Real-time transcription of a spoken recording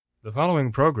The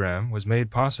following program was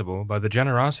made possible by the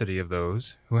generosity of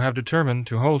those who have determined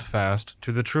to hold fast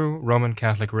to the true Roman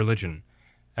Catholic religion,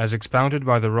 as expounded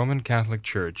by the Roman Catholic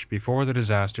Church before the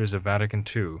disasters of Vatican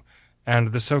II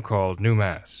and the so-called New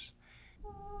Mass.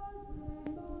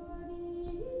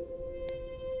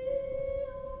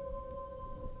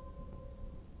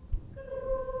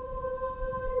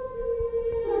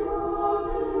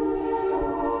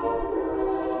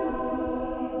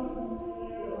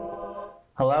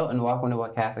 Hello and welcome to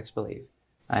What Catholics Believe.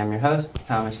 I am your host,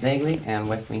 Thomas Nagley, and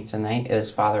with me tonight is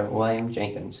Father William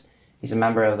Jenkins. He's a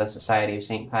member of the Society of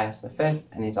St. Pius V,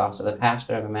 and he's also the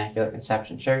pastor of Immaculate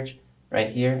Conception Church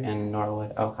right here in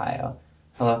Norwood, Ohio.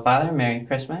 Hello, Father. Merry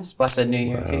Christmas. Blessed New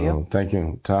Year to you. Thank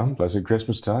you, Tom. Blessed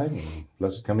Christmas time, and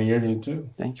blessed coming year to you, too.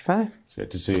 Thank you, Father. It's good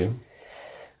to see you.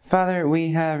 Father,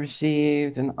 we have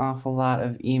received an awful lot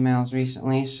of emails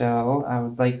recently, so I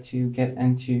would like to get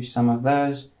into some of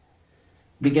those.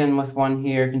 Begin with one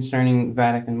here concerning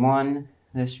Vatican I.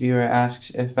 This viewer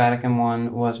asks if Vatican I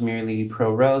was merely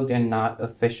prorogued and not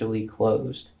officially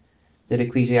closed. Did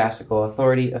ecclesiastical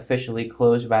authority officially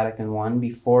close Vatican I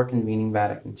before convening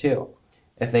Vatican II?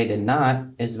 If they did not,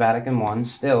 is Vatican I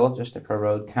still just a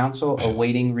prorogued council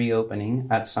awaiting reopening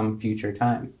at some future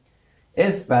time?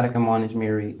 If Vatican I is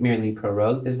merely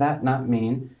prorogued, does that not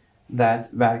mean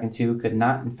that Vatican II could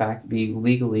not, in fact, be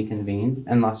legally convened,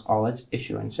 and thus all its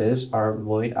issuances are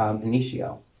void ab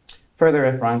initio? Further,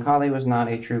 if Roncalli was not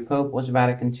a true pope, was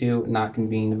Vatican II not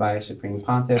convened by a supreme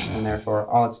pontiff, and therefore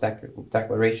all its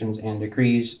declarations and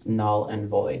decrees null and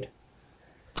void?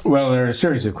 Well, there are a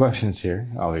series of questions here,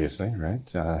 obviously, right?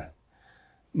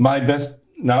 My best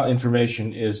now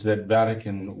information is that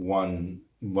Vatican I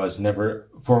was never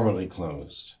formally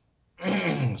closed.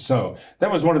 So that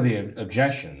was one of the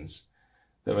objections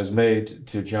that was made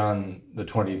to John the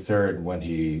 23rd when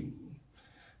he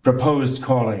proposed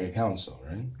calling a council,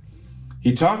 right?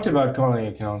 He talked about calling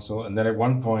a council, and then at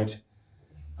one point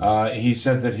he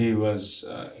said that he was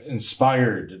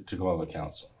inspired to call a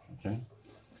council, okay?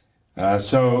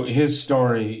 So his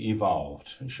story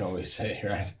evolved, shall we say,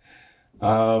 right?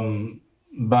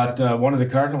 But one of the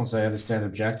cardinals, I understand,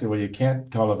 objected, well, you can't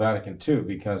call a Vatican II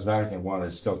because Vatican I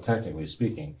is still technically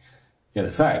speaking in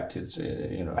effect. It's,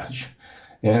 and,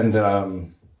 but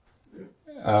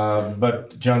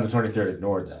John the 23rd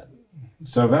ignored that.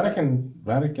 So Vatican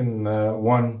I,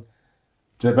 to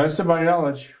the best of my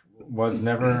knowledge, was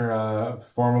never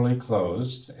formally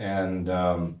closed. And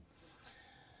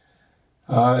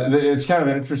it's kind of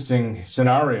an interesting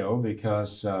scenario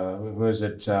because, who is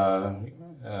it?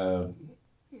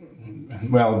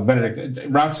 Well, Benedict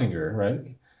Ratzinger, right,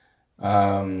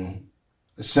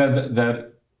 said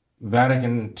that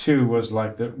Vatican II was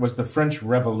the French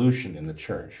Revolution in the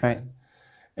Church, right,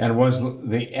 and was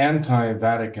the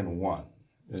anti-Vatican I,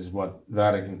 is what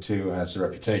Vatican II has a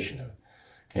reputation of.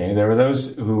 Okay, there were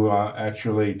those who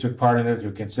actually took part in it,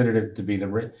 who considered it to be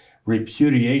the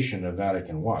repudiation of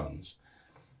Vatican I's.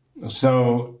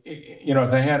 So,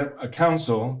 if they had a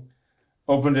council,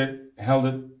 opened it, held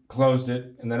it, closed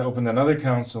it, and then opened another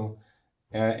council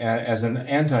as an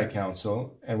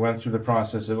anti-council and went through the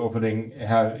process of holding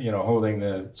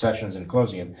the sessions and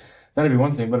closing it. That'd be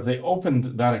one thing. But if they opened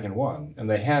Vatican I and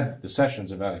they had the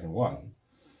sessions of Vatican I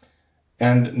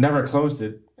and never closed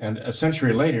it, and a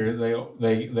century later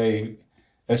they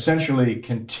essentially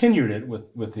continued it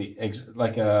with a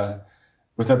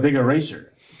big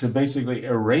eraser to basically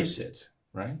erase it,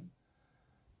 right?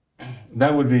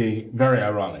 That would be very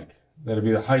ironic. That'd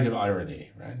be the height of irony,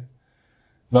 right?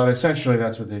 But essentially,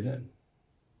 that's what they did.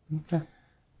 Okay.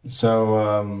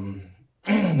 So,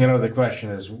 the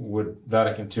question is, would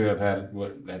Vatican II have had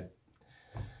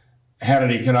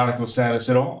any canonical status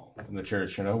at all in the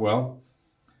Church? Well,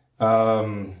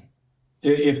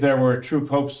 if there were true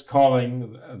popes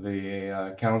calling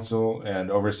the council and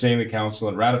overseeing the council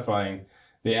and ratifying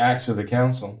the acts of the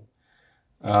council,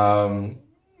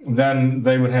 then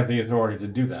they would have the authority to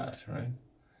do that, right?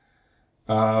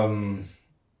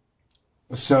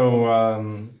 That's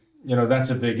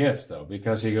a big if, though,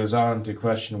 because he goes on to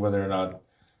question whether or not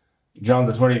John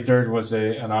the 23rd was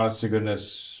an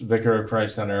honest-to-goodness vicar of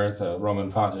Christ on earth, a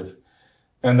Roman pontiff,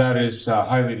 and that is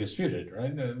highly disputed,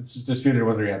 right? It's disputed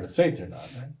whether he had the faith or not,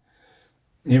 right?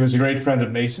 He was a great friend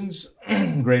of Masons,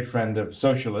 great friend of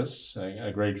socialists,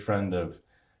 a great friend of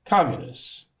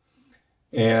communists,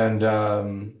 and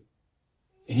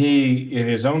he, in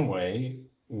his own way,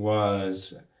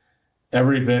 was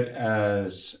every bit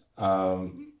as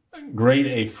great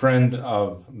a friend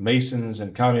of Masons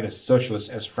and communist socialists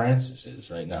as Francis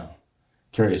is right now,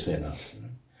 curiously enough.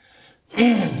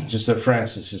 Just that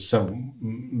Francis is so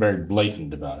very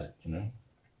blatant about it,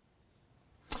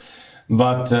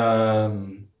 But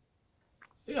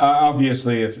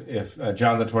obviously, if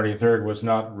John the 23rd was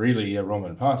not really a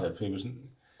Roman pontiff, he was,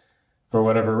 for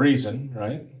whatever reason,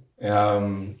 right?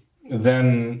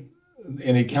 Then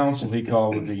any council he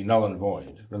called would be null and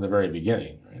void from the very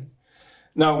beginning, right?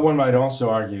 Now, one might also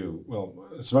argue, well,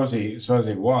 suppose he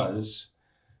was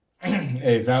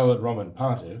a valid Roman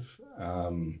pontiff,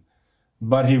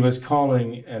 but he was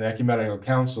calling an ecumenical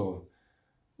council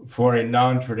for a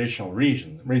non-traditional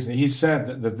reason. He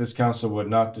said that this council would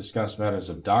not discuss matters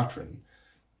of doctrine.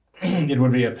 It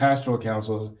would be a pastoral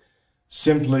council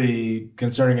simply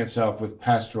concerning itself with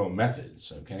pastoral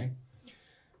methods, okay?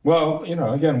 Well,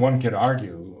 again, one could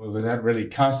argue, well, does that really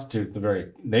constitute the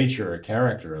very nature or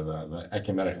character of an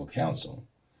ecumenical council?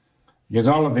 Because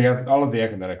all of the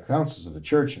ecumenical councils of the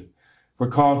church were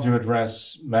called to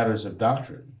address matters of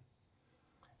doctrine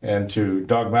and to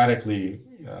dogmatically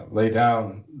lay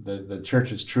down the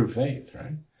church's true faith,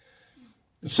 right?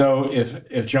 So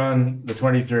if John the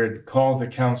 23rd called the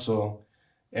council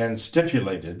and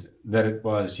stipulated that it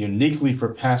was uniquely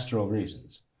for pastoral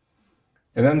reasons,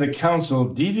 and then the council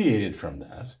deviated from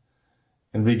that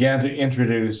and began to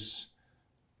introduce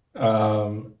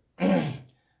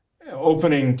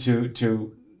opening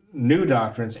to new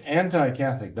doctrines,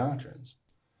 anti-Catholic doctrines.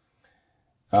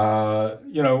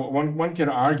 One could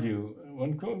argue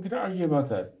about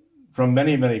that from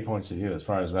many, many points of view as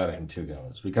far as Vatican II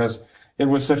goes, because it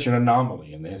was such an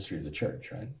anomaly in the history of the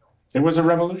church, right? It was a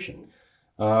revolution.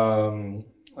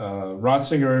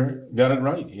 Ratzinger got it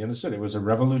right. He understood it was a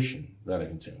revolution,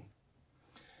 Vatican II.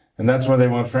 And that's why they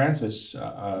want Francis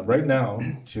right now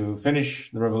to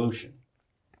finish the revolution.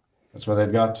 That's why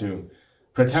they've got to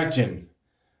protect him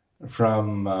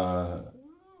from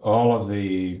all of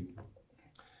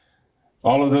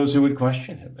those who would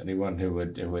question him, anyone who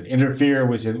would interfere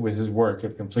with his work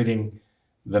of completing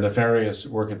the nefarious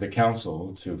work of the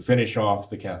council to finish off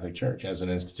the Catholic Church as an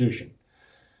institution.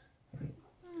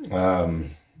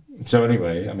 So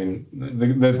anyway, I mean,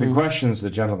 the questions the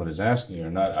gentleman is asking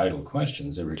are not idle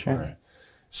questions. They require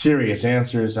serious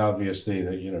answers. Obviously,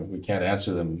 that we can't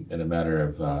answer them in a matter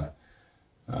of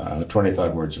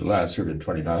 25 words or less, or even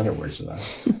 2,500 words or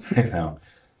less right now.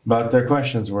 But they're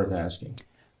questions worth asking.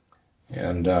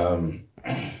 And the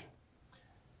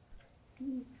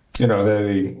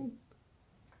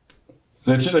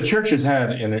church has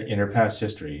had in her past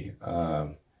history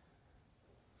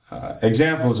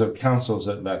examples of councils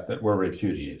that were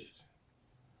repudiated.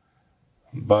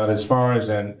 But as far as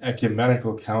an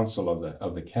ecumenical council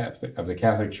of the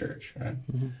Catholic Church, right,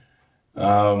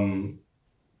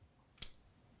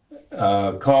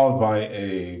 called by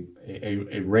a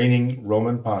reigning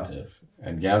Roman pontiff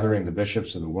and gathering the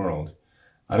bishops of the world,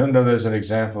 I don't know there's an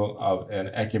example of an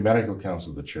ecumenical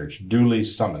council of the church duly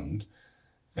summoned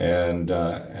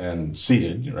and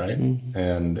seated, right,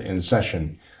 and in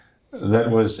session,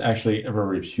 that was actually ever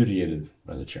repudiated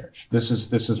by the church. This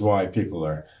is why people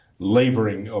are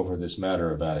laboring over this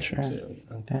matter of Vatican II.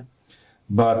 Okay.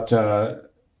 But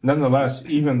nonetheless,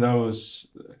 even those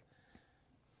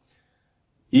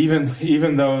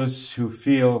who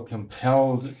feel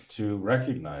compelled to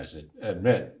recognize it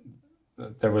admit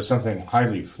that there was something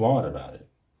highly flawed about it.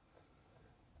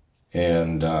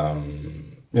 And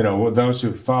those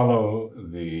who follow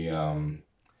the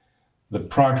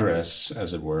progress,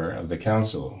 as it were, of the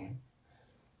council,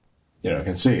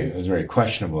 can see it was very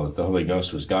questionable that the Holy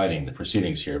Ghost was guiding the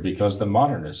proceedings here, because the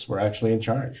modernists were actually in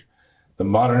charge. The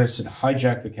modernists had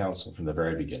hijacked the council from the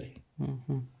very beginning.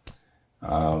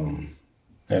 And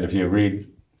if you read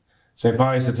St.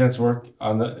 Pius X's work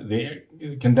on the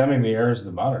condemning the errors of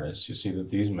the modernists, you see that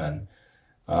these men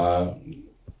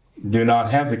do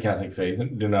not have the Catholic faith,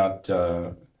 do not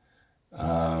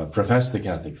profess the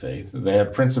Catholic faith. They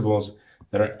have principles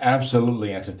that are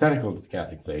absolutely antithetical to the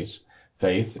Catholic faith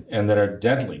and that are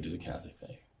deadly to the Catholic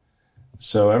faith.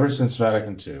 So ever since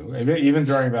Vatican II, even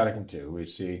during Vatican II, we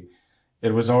see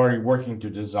it was already working to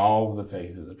dissolve the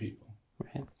faith of the people.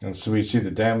 Right. And so we see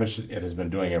the damage it has been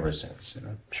doing ever since.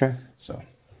 Sure. So.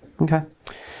 Okay.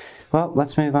 Well,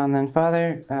 let's move on then,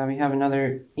 Father. We have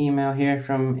another email here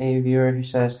from a viewer who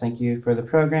says, "Thank you for the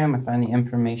program. I find the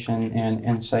information and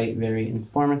insight very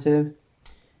informative."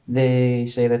 They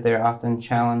say that they're often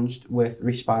challenged with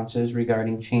responses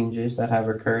regarding changes that have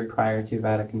occurred prior to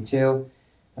Vatican II,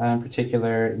 in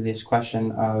particular this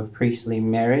question of priestly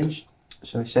marriage.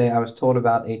 So they say, "I was told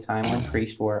about a time when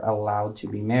priests were allowed to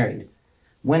be married.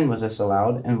 When was this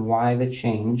allowed, and why the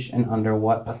change, and under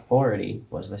what authority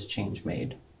was this change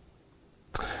made?"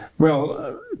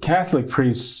 Well, Catholic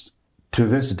priests to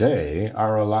this day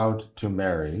are allowed to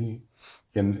marry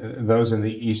those in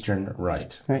the Eastern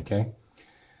Rite. Right. Okay,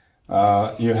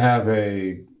 You have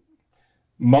a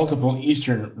multiple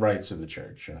Eastern rites of the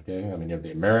church. Okay, I mean you have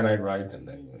the Maronite rite and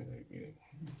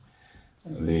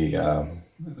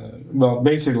well,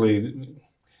 basically,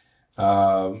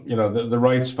 the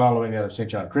rites following that of St.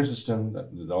 John Chrysostom,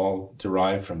 that all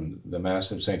derive from the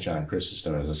Mass of St. John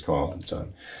Chrysostom, as it's called, and so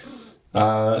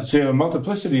on. So you have a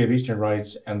multiplicity of Eastern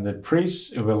rites, and the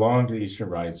priests who belong to the Eastern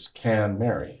rites can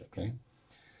marry, okay?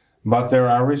 But there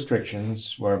are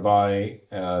restrictions whereby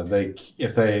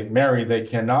if they marry, they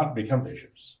cannot become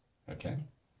bishops, okay?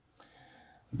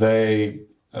 They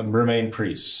remain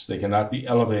priests. They cannot be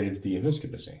elevated to the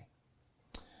episcopacy.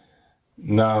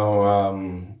 Now,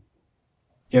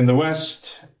 in the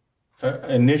West,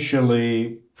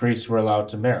 initially priests were allowed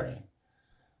to marry,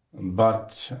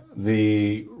 but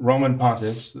the Roman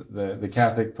pontiffs, the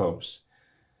Catholic popes,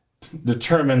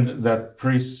 determined that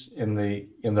priests in the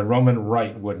Roman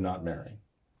Rite would not marry.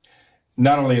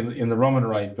 Not only in the Roman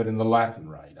Rite, but in the Latin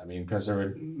Rite. I mean, because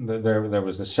there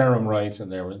was the Sarum Rite,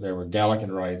 and there were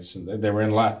Gallican rites, and they were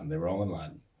in Latin. They were all in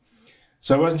Latin.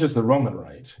 So it wasn't just the Roman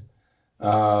Rite,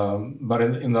 but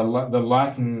in the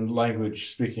Latin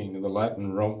language speaking, the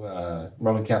Latin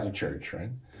Roman Catholic Church,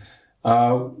 right,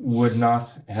 would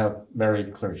not have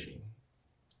married clergy,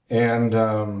 and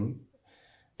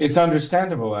it's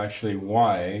understandable actually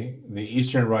why the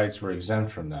Eastern rites were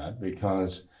exempt from that,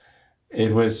 because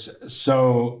it was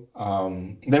so,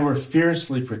 they were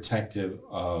fiercely protective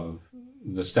of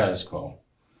the status quo.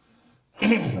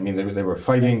 I mean, they were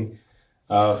fighting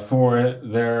for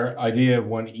their idea of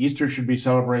when Easter should be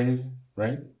celebrated,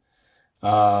 right?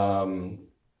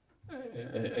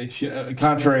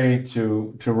 Contrary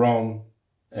to Rome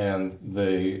and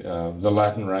the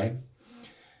Latin Rite,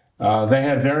 they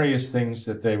had various things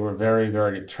that they were very,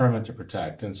 very determined to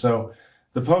protect. And so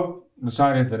the Pope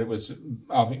decided that it was,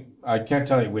 I can't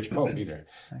tell you which Pope either,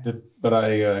 but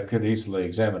I could easily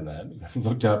examine that,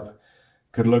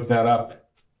 could look that up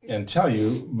and tell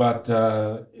you, but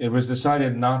it was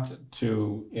decided not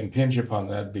to impinge upon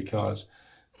that because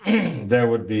there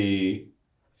would be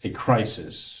a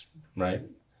crisis, right?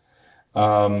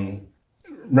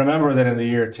 Remember that in the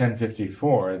year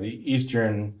 1054, the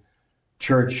Eastern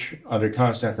Church under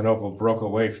Constantinople broke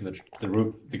away from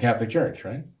the Catholic Church,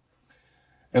 right?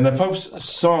 And the popes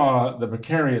saw the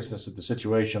precariousness of the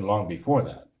situation long before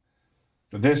that.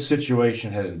 This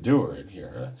situation had endured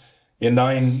here. In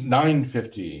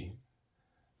 950,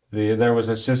 there was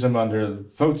a schism under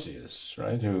Photius,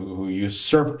 right, who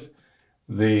usurped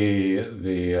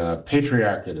the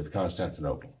Patriarchate of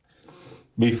Constantinople.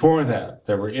 Before that,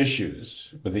 there were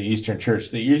issues with the Eastern Church.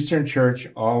 The Eastern Church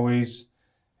always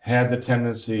had the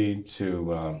tendency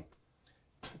to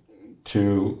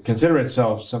consider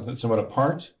itself something somewhat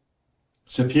apart,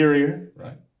 superior,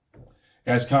 right?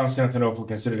 As Constantinople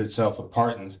considered itself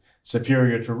apart and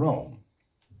superior to Rome.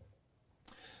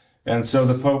 And so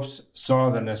the popes saw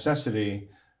the necessity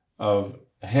of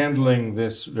handling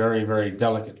this very, very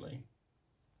delicately.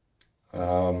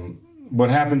 What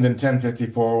happened in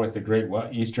 1054 with the Great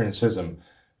Eastern Schism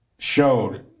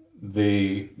showed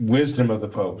the wisdom of the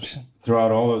popes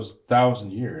throughout all those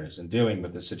 1,000 years in dealing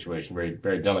with this situation very,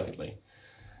 very delicately.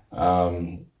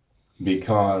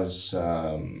 Because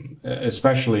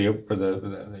especially for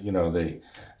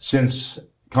since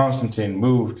Constantine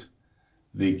moved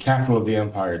the capital of the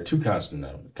empire to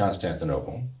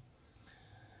Constantinople,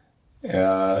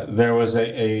 there was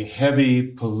a heavy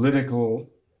political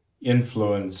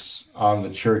influence on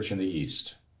the church in the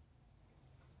East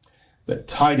that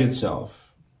tied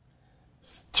itself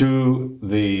to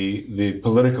the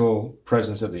political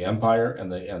presence of the empire and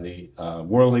the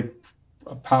worldly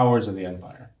powers of the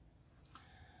empire.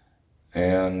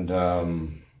 And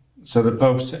so the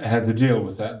popes had to deal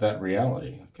with that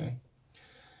reality, okay?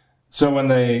 So when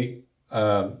they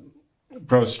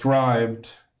proscribed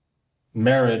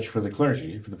marriage for the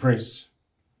clergy, for the priests,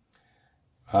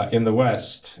 in the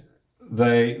West,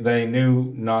 they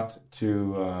knew not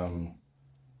to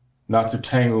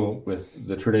tangle with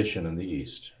the tradition in the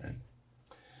East. Right?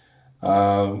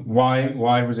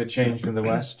 Why was it changed in the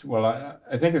West? Well,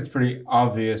 I think it's pretty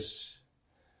obvious.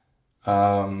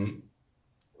 But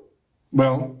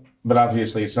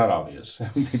obviously it's not obvious.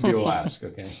 People ask,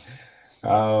 okay.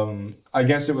 I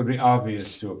guess it would be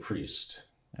obvious to a priest.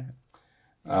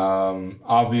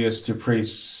 Obvious to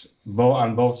priests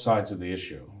on both sides of the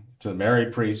issue. To the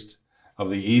married priest of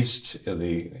the East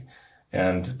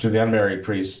and to the unmarried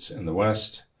priest in the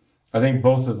West. I think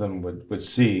both of them would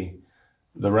see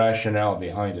the rationale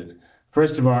behind it.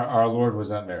 First of all, our Lord was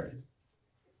not married.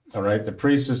 All right, the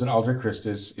priest is an alter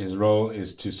Christus. His role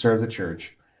is to serve the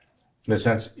church. In a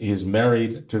sense, he is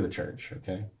married to the church,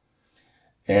 okay?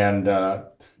 And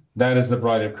that is the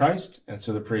bride of Christ, and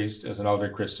so the priest, as an elder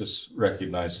Christus,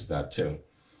 recognizes that too.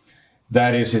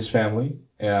 That is his family.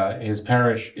 His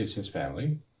parish is his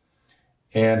family,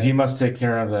 and he must take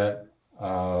care of that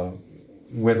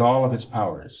with all of his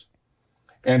powers.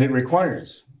 And it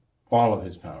requires all of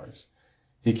his powers.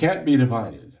 He can't be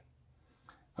divided.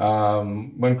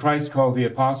 When Christ called the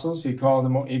apostles, he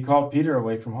called Peter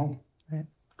away from home, right.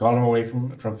 Called him away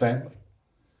from family.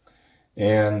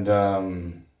 And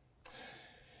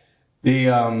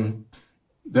the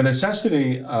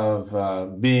necessity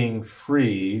of being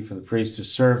free for the priest to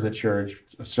serve the church,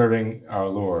 serving our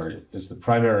Lord, is the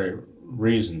primary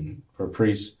reason for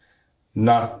priests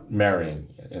not marrying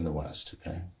in the West.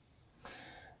 Okay.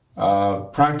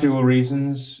 Practical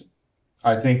reasons,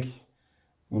 I think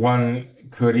one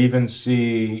could even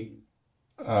see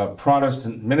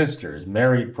Protestant ministers,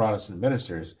 married Protestant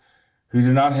ministers, who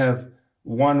do not have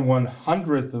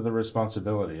 1/100th of the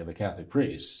responsibility of a Catholic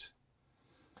priest,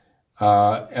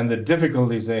 and the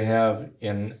difficulties they have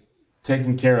in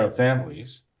taking care of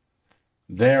families,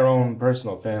 their own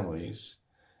personal families,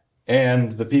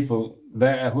 and the people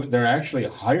that they're actually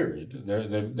hired.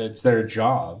 It's their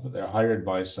job. They're hired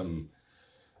by some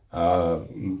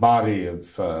body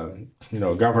of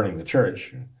governing the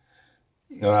church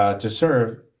to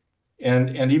serve,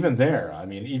 and even there, I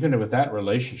mean, even with that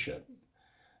relationship,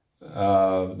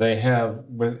 they have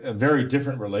a very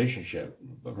different relationship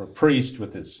of a priest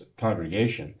with his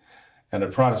congregation and a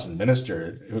Protestant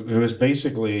minister who is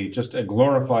basically just a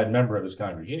glorified member of his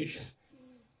congregation.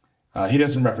 He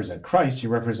doesn't represent Christ, he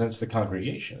represents the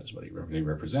congregation, is what he really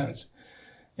represents.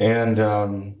 And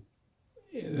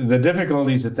the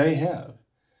difficulties that they have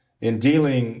in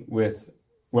dealing with,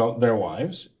 well, their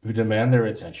wives who demand their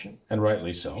attention, and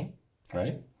rightly so,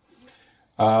 right?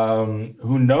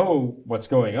 Who know what's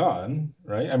going on,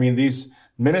 right? I mean, these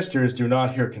ministers do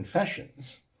not hear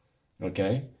confessions,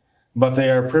 okay? But they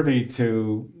are privy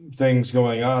to things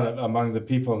going on among the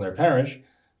people in their parish,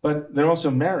 but they're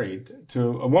also married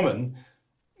to a woman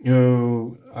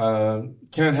who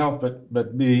can't help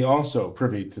but be also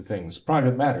privy to things,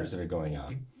 private matters that are going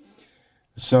on.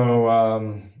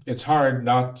 So it's hard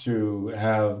not to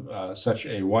have such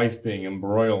a wife being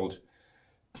embroiled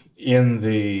in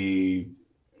the,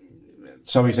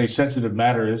 shall we say, sensitive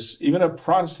matters, even a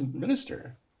Protestant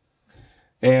minister.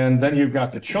 And then you've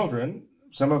got the children,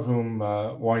 some of whom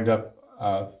wind up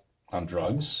on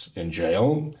drugs, in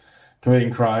jail,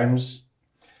 committing crimes.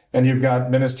 And you've got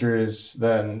ministers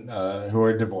then who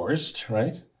are divorced,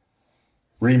 right?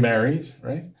 Remarried,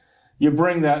 right? You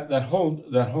bring that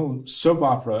whole soap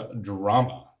opera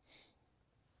drama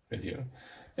with you.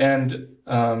 And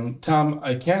Tom,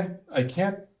 I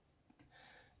can't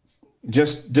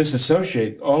just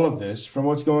disassociate all of this from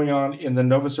what's going on in the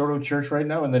Novus Ordo Church right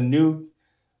now, in the new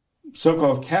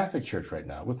so-called Catholic Church right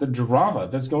now, with the drama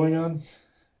that's going on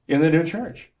in the new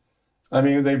church. I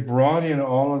mean, they brought in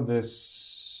all of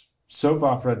this soap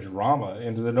opera drama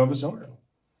into the Novus Ordo.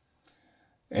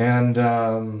 And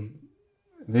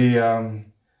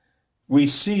we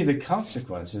see the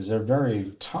consequences are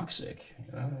very toxic,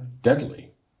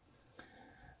 deadly.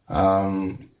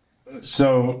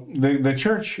 So the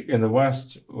church in the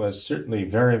West was certainly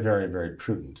very, very, very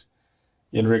prudent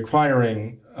in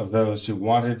requiring of those who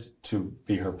wanted to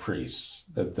be her priests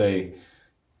that they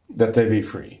be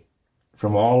free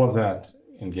from all of that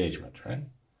engagement, right?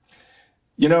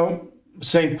 You know,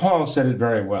 St. Paul said it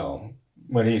very well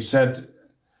when he said,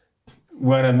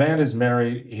 when a man is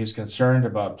married, he's concerned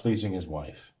about pleasing his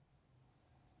wife.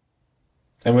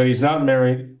 And when he's not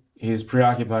married, he's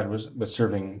preoccupied with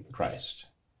serving Christ.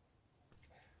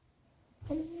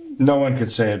 No one could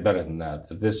say it better than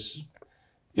that this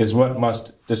is what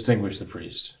must distinguish the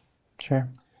priest. Sure.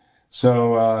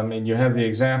 So, and you have the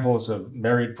examples of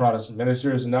married Protestant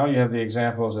ministers, and now you have the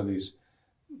examples of these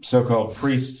so-called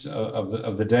priests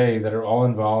of the day that are all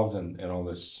involved in all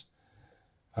this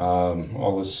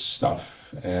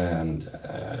stuff, and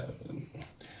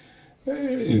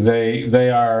they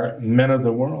are men of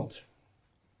the world,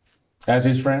 as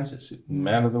is Francis,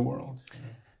 man of the world.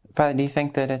 Father, do you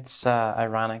think that it's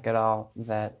ironic at all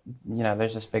that,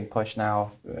 there's this big push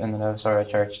now in the Novus Ordo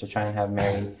Church to try and have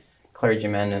married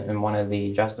clergymen, and one of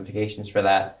the justifications for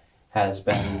that has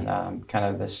been kind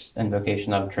of this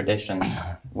invocation of tradition,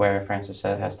 where Francis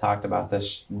has talked about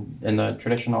this. In the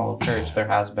traditional church, there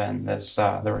has been this,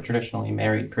 there were traditionally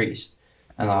married priests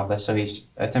and all of this, so he's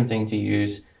attempting to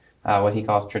use what he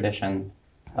calls tradition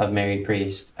of married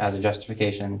priests as a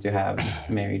justification to have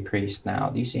married priests now.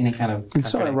 Do you see any kind of... It's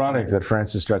so ironic that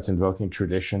Francis starts invoking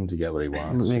tradition to get what he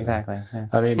wants. Exactly. Yeah.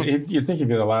 I mean, you'd think he'd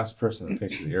be the last person on the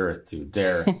face of the earth to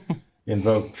dare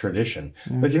invoke tradition.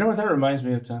 But you know what that reminds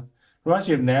me of, Tom? Reminds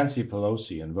me of Nancy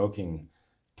Pelosi invoking,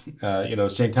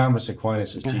 St. Thomas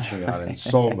Aquinas' teaching on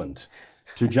ensoulment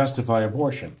to justify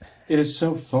abortion. It is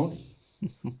so phony.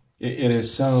 It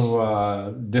is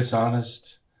so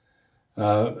dishonest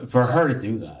for her to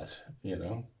do that,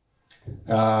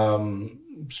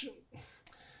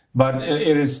 But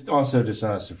it is also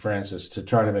dishonest of Francis to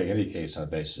try to make any case on the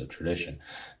basis of tradition.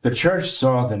 The Church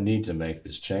saw the need to make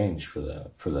this change for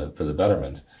the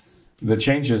betterment. The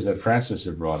changes that Francis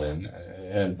had brought in,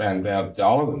 and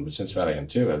all of them since Vatican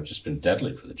II, have just been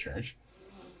deadly for the Church.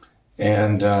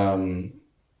 And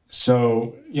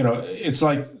so it's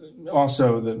like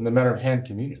also the matter of hand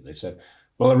communion. They said,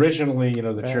 well, originally,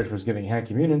 the Church was giving hand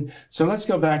communion, so let's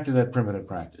go back to that primitive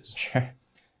practice. Sure.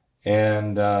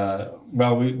 And,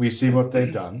 we see what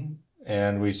they've done,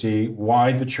 and we see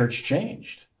why the Church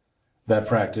changed that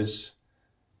practice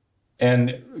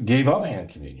and gave up hand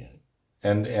communion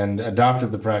and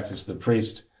adopted the practice of the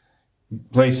priest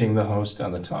placing the host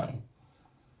on the tongue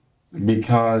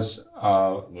because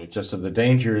just of the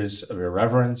dangers of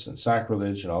irreverence and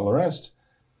sacrilege and all the rest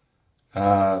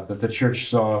that the Church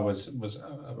saw was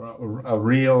a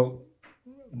real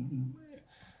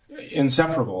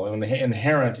inseparable and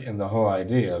inherent in the whole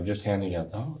idea of just handing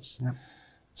out the host. Yep.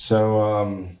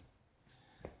 So,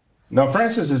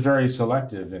 Francis is very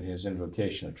selective in his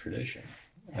invocation of tradition,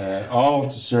 all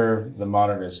to serve the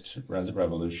modernist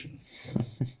revolution.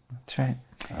 That's right.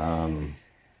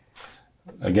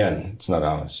 Again, it's not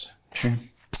honest. True.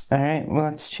 All right, well,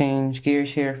 let's change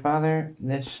gears here, Father.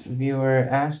 This viewer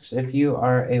asks if you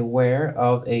are aware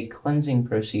of a cleansing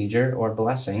procedure or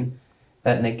blessing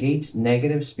that negates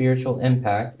negative spiritual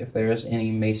impact if there is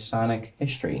any Masonic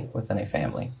history within a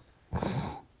family.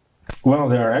 Well,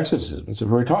 there are exorcisms. If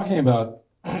we're talking about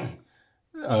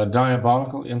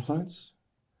diabolical influence,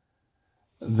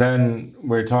 then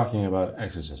we're talking about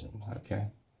exorcism, okay?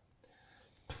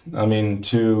 I mean,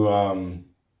 to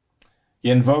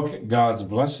invoke God's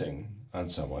blessing on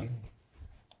someone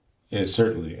is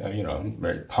certainly, a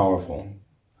very powerful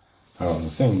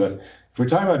thing, but if we're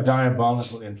talking about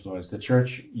diabolical influence, the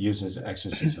Church uses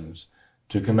exorcisms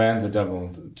to command the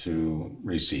devil to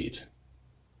recede,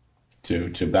 to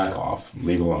back off,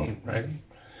 leave alone, right?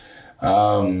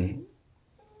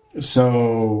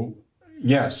 So,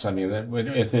 yes, I mean,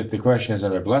 if the question is, are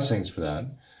there blessings for that?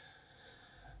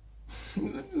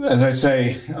 As I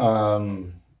say,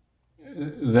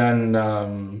 then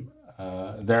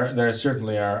there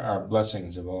certainly are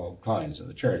blessings of all kinds in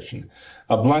the Church. And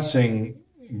a blessing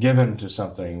given to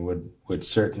something would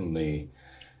certainly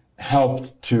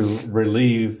help to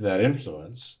relieve that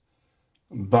influence.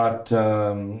 But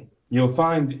you'll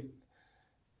find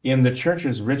in the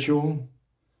Church's ritual,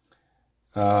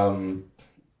 when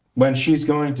the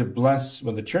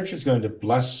Church is going to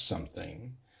bless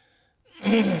something,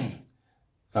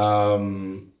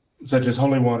 such as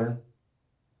holy water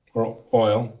or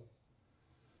oil,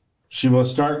 she will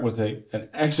start with an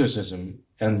exorcism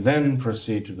and then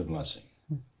proceed to the blessing.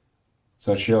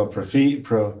 So she will provide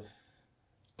for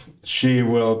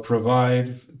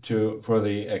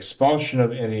the expulsion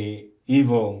of any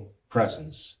evil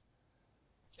presence,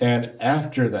 and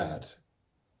after that,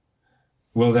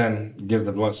 will then give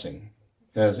the blessing,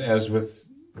 as with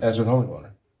holy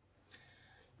water.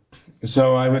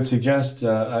 So I would suggest,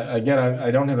 again, I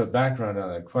don't have a background on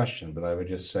that question, but I would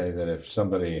just say that if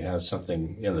somebody has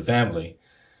something in the family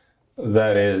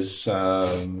that is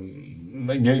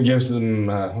gives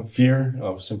them fear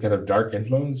of some kind of dark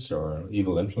influence or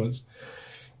evil influence,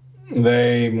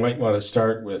 they might want to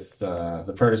start with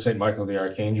the prayer to St. Michael the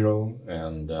Archangel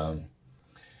and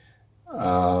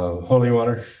holy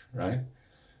water, right?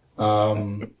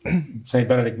 St.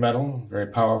 Benedict Medal, very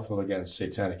powerful against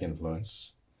satanic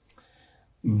influence.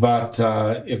 But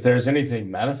if there's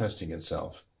anything manifesting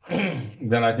itself,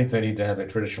 then I think they need to have a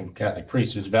traditional Catholic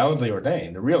priest who's validly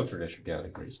ordained, a real traditional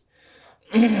Catholic priest,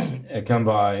 come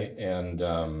by and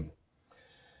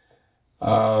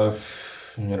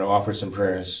offer some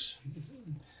prayers.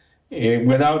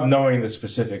 Without knowing the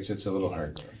specifics, it's a little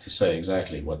hard to say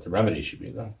exactly what the remedy should be,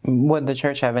 though. Would the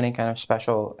Church have any kind of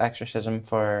special exorcism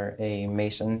for a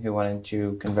Mason who wanted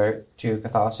to convert to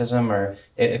Catholicism, or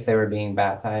if they were being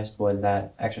baptized, would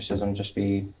that exorcism just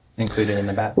be included in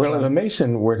the baptism? Well, if a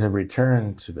Mason were to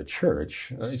return to the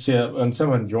Church, when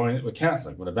someone joins a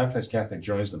Catholic, when a baptized Catholic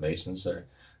joins the Masons,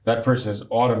 that person is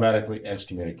automatically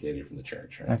excommunicated from the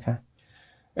Church. Right? Okay.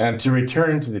 And to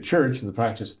return to the Church and the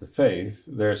practice of the faith,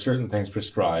 there are certain things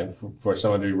prescribed for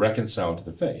someone to be reconciled to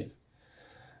the faith.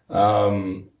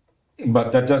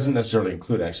 But that doesn't necessarily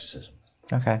include exorcism.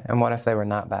 Okay. And what if they were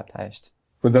not baptized?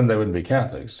 but then they wouldn't be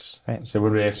Catholics. Right. So they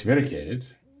would be excommunicated,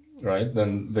 right?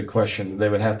 Then the question, they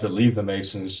would have to leave the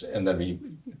Masons and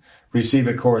then receive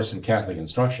a course in Catholic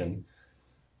instruction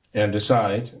and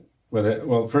decide whether,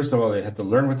 well, first of all, they'd have to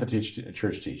learn what the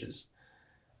church teaches.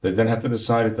 They'd then have to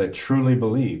decide if they truly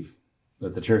believe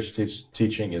that the church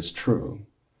teaching is true.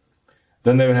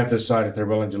 Then they would have to decide if they're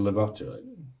willing to live up to it.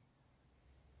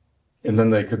 And then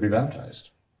they could be baptized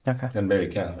and made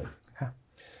a Catholic. Okay.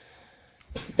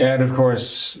 And of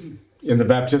course, in the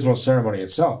baptismal ceremony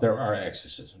itself, there are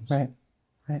exorcisms. Right.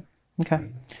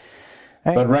 Okay.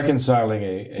 Right. But reconciling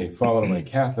a fallen away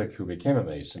Catholic who became a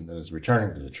Mason and is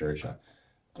returning to the church,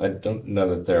 I don't know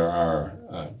that there are,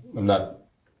 I'm not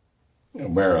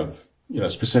aware of,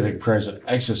 specific prayers of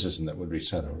exorcism that would be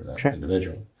said over that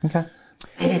individual. Okay.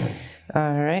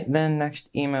 All right. Then next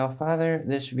email, Father.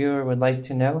 This viewer would like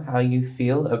to know how you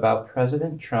feel about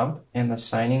President Trump and the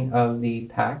signing of the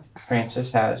pact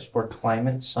Francis has for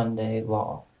Climate Sunday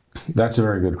law. That's a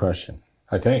very good question,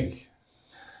 I think.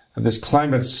 This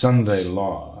Climate Sunday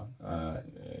law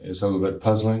is a little bit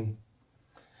puzzling.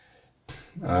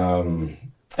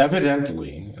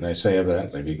 Evidently, and I say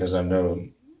evidently because I'm no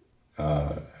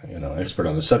expert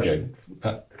on the subject.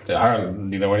 I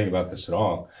hardly know anything about this at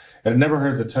all. And I'd never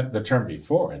heard the term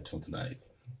before until tonight.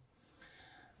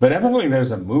 But evidently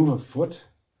there's a move afoot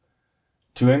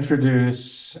to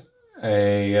introduce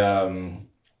a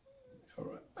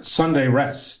Sunday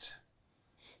rest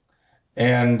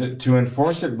and to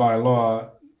enforce it by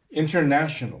law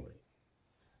internationally.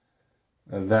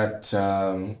 That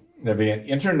there be an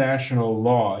international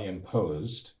law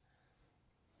imposed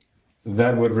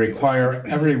that would require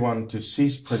everyone to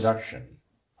cease production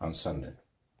on Sunday.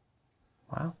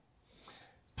 Wow.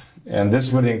 And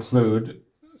this would include,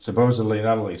 supposedly,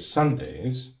 not only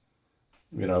Sundays,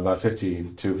 about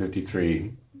 52,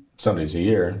 53 Sundays a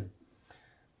year,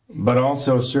 but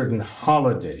also certain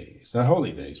holidays, not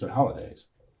holy days, but holidays.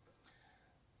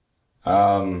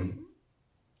 Now,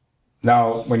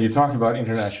 when you talk about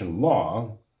international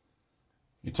law,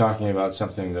 you're talking about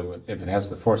something that would, if it has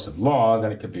the force of law,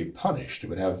 then it could be punished. It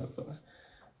would have,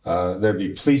 there'd be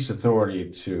police authority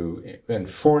to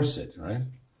enforce it, right?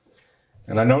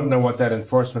 And I don't know what that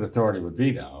enforcement authority would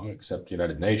be now, except the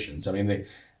United Nations. I mean,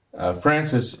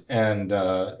 Francis and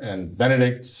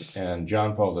Benedict and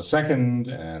John Paul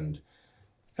II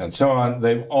and so on,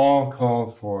 they've all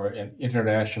called for an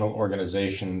international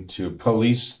organization to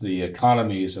police the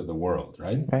economies of the world,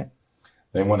 right? Right.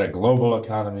 They want a global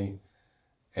economy.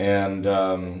 And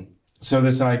so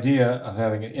this idea of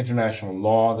having an international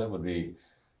law that would be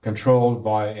controlled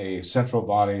by a central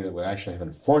body that would actually have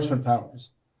enforcement powers.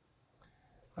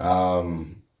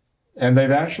 And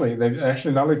they've actually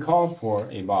not only called for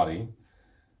a body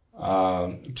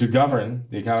to govern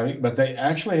the economy, but they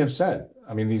actually have said,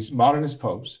 I mean, these modernist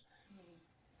popes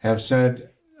have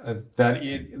said that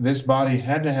this body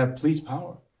had to have police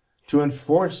power to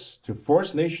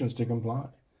force nations to comply.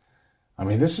 I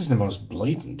mean, this is the most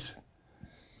blatant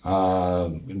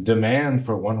demand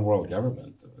for one world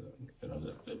government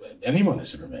that anyone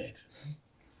has ever made.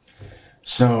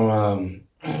 So,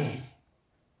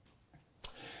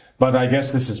 but I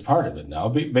guess this is part of it now,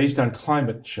 based on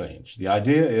climate change. The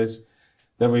idea is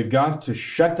that we've got to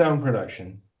shut down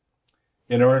production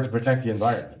in order to protect the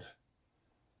environment.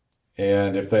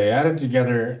 And if they added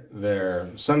together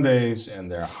their Sundays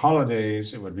and their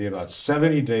holidays, it would be about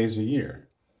 70 days a year,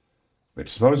 which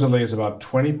supposedly is about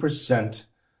 20%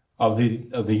 of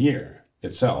the year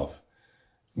itself,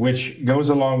 which goes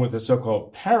along with the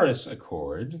so-called Paris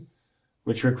Accord,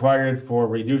 which required for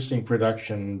reducing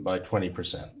production by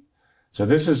 20%. So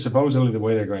this is supposedly the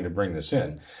way they're going to bring this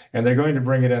in. And they're going to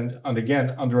bring it in, and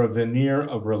again, under a veneer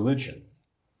of religion.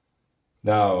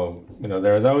 Now,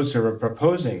 there are those who are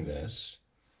proposing this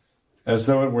as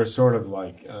though it were sort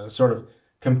of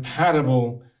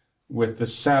compatible with the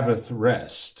Sabbath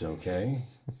rest, okay?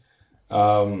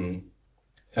 In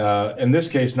this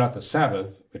case, not the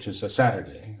Sabbath, which is a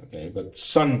Saturday, okay, but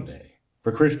Sunday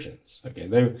for Christians, okay?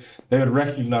 They would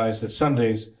recognize that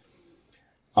Sundays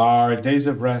are days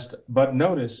of rest, but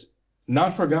notice,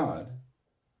 not for God,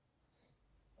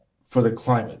 for the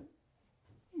climate,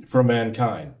 for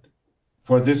mankind,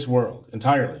 for this world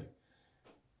entirely.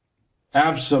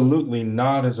 Absolutely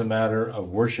not as a matter of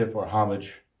worship or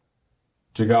homage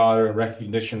to God or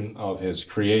recognition of his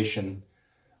creation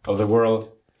of the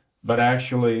world, but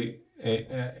actually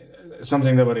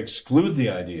something that would exclude the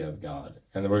idea of God.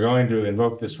 And that we're going to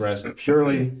invoke this rest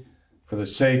purely for the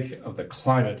sake of the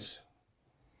climate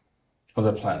of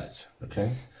the planet,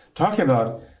 okay? Talking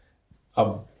about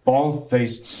a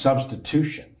bald-faced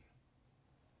substitution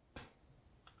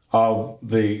of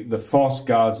the false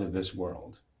gods of this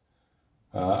world.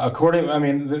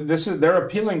 They're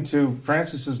appealing to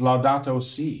Francis's Laudato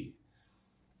Si,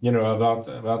 about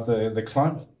the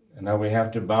climate and how we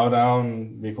have to bow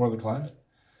down before the climate.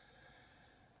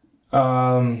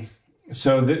 Again,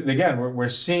 we're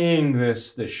seeing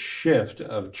this shift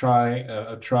of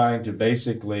trying to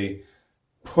basically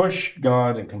push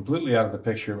God and completely out of the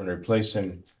picture and replace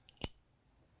him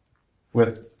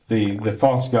with the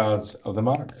false gods of the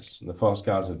modernists and the false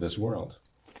gods of this world.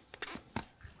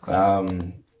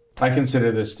 I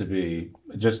consider this to be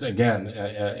just, again,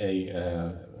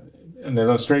 an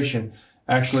illustration,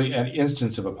 actually an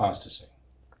instance of apostasy.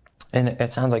 And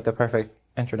it sounds like the perfect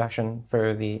introduction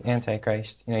for the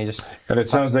Antichrist. And it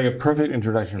sounds like a perfect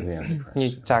introduction for the Antichrist.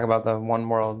 You talk about the one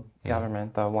world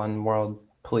government, the one world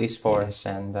police force,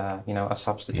 and a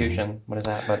substitution. What is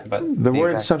that? But the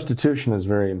word substitution is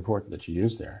very important that you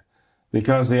use there,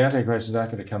 because the Antichrist is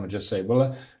not going to come and just say,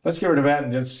 well, let's get rid of that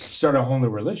and just start a whole new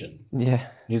religion. Yeah.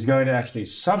 He's going to actually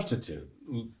substitute,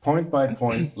 point by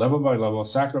point, level by level,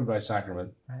 sacrament by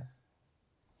sacrament,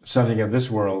 something of this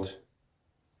world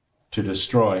to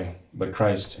destroy what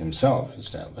Christ himself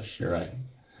established. You're right.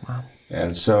 Wow.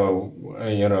 And so,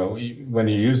 when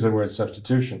you use the word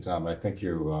substitution, Tom, I think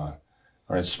you are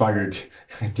inspired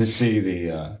to see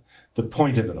the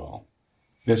point of it all.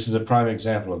 This is a prime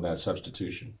example of that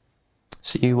substitution.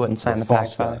 So you wouldn't sign the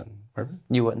pact, Father?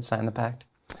 You wouldn't sign the pact?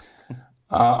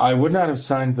 I would not have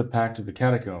signed the Pact of the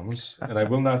Catacombs, and I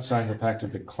will not sign the Pact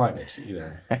of the Climate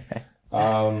either.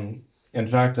 In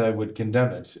fact, I would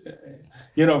condemn it.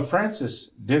 Francis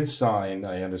did sign,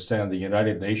 I understand, the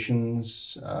United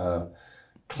Nations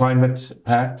Climate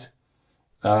Pact,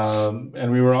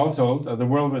 and we were all told, the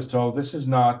world was told, this is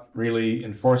not really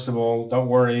enforceable, don't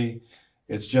worry,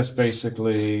 it's just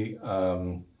basically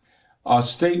a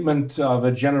statement of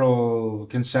a general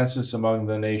consensus among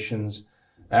the nations.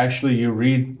 Actually, you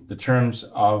read the terms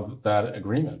of that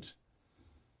agreement,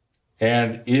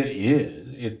 and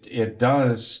it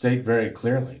does state very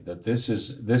clearly that this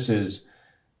is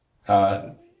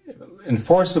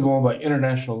enforceable by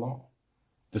international law.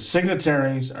 The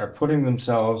signatories are putting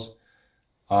themselves,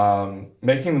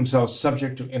 making themselves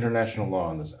subject to international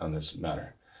law on this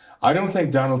matter. I don't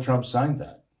think Donald Trump signed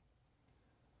that.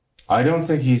 I don't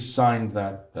think he signed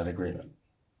that agreement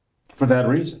for that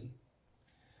reason.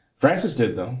 Francis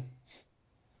did, though.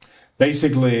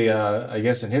 Basically, I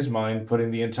guess in his mind, putting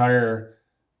the entire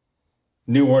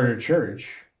New Order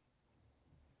Church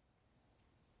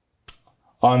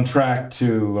on track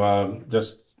to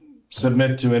just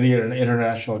submit to any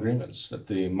international agreements that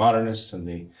the modernists and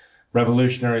the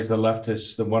revolutionaries, the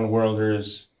leftists, the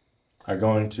one-worlders are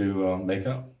going to make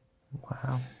up.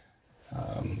 Wow.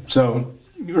 So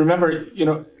remember,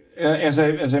 as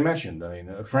I mentioned,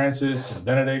 Francis and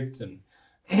Benedict and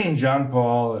John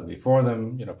Paul, and before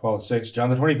them, Paul VI, John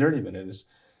the 23rd even,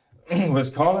 was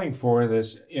calling for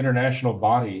this international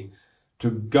body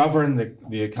to govern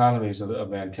the economies of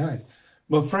mankind.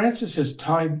 Well, Francis has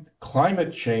tied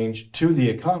climate change to the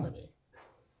economy.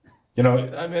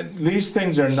 These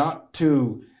things are not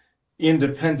two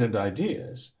independent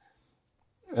ideas.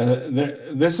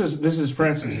 This is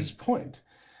Francis's point,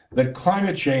 that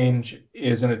climate change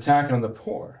is an attack on the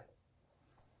poor.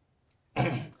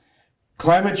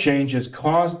 Climate change is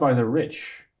caused by the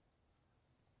rich,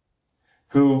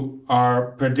 who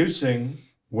are producing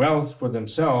wealth for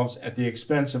themselves at the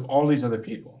expense of all these other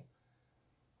people.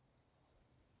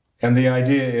 And the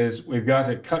idea is we've got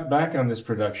to cut back on this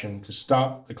production to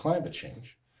stop the climate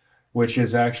change, which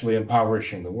is actually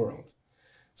impoverishing the world.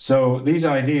 So these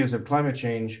ideas of climate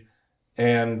change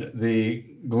and the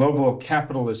global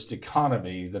capitalist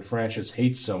economy that Francis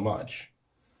hates so much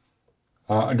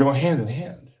go hand in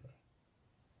hand.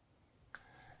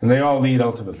 And they all lead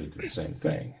ultimately to the same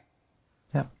thing.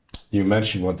 Yeah. You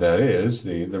mentioned what that is,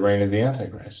 the reign of the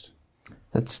Antichrist.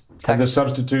 It's and the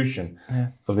substitution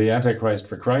of the Antichrist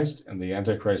for Christ and the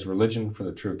Antichrist religion for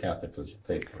the true Catholic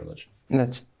faith religion. And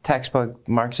it's textbook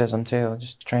Marxism, too,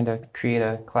 just trying to create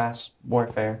a class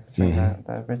warfare between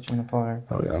the rich and the poor.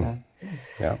 Oh, yeah.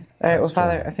 Yeah. All right, well,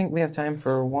 Father, I think we have time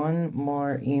for one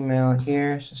more email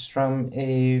here. This is from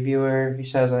a viewer who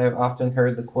says, I have often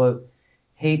heard the quote,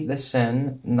 hate the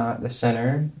sin, not the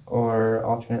sinner, or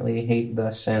alternately, hate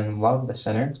the sin, love the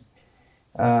sinner.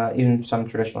 Even some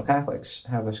traditional Catholics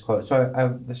have this quote.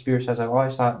 So this viewer says, I've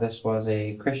always thought this was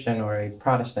a Christian or a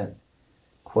Protestant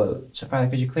quote. So Father,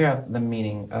 could you clear up the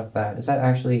meaning of that? Is that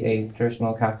actually a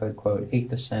traditional Catholic quote,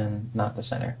 hate the sin, not the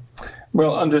sinner?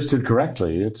 Well, understood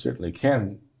correctly, it certainly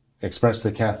can express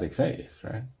the Catholic faith,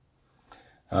 right?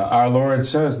 Our Lord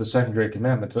says the second great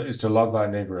commandment is to love thy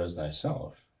neighbor as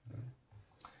thyself.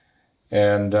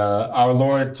 And our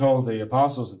Lord told the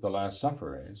apostles at the Last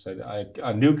Supper, he said,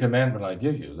 a new commandment I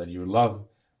give you, that you love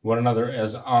one another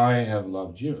as I have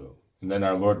loved you. And then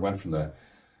our Lord went from the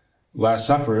Last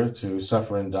Supper to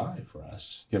suffer and die for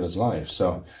us, give his life.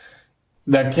 So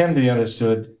that can be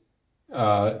understood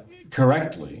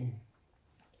correctly.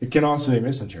 It can also be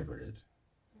misinterpreted,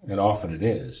 and often it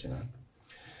is.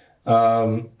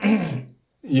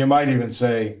 You might even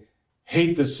say,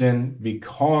 hate the sin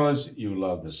because you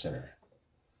love the sinner.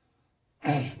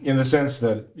 In the sense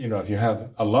that, if you have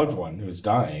a loved one who's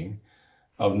dying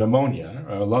of pneumonia,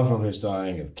 or a loved one who's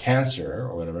dying of cancer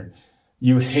or whatever,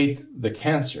 you hate the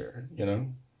cancer,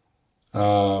 you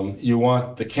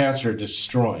want the cancer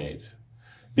destroyed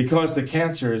because the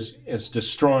cancer is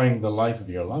destroying the life of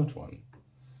your loved one.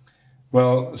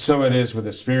 Well, so it is with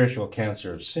the spiritual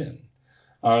cancer of sin.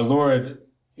 Our Lord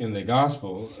in the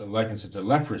gospel likens it to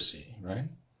leprosy, right?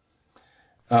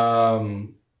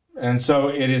 And so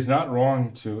it is not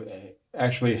wrong to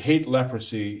actually hate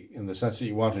leprosy in the sense that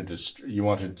you want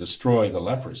to destroy the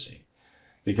leprosy,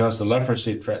 because the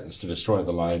leprosy threatens to destroy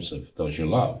the lives of those you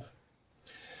love.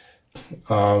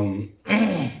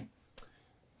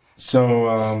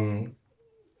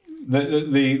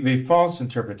 The false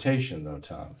interpretation, though,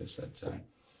 Tom, is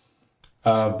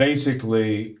that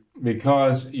basically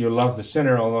because you love the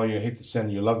sinner, although you hate the sin,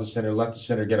 you love the sinner, let the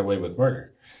sinner get away with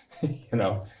murder.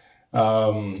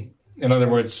 In other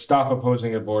words, stop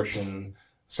opposing abortion,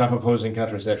 stop opposing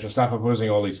contraception, stop opposing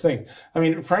all these things. I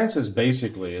mean, Francis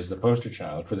basically is the poster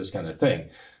child for this kind of thing.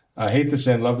 Hate the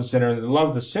sin, love the sinner. And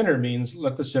love the sinner means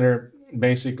let the sinner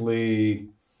basically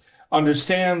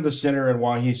understand the sinner and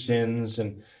why he sins,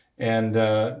 and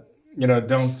don't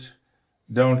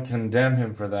condemn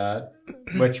him for that.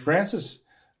 Which Francis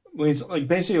means, like,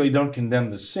 basically don't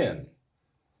condemn the sin,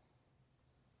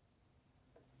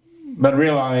 but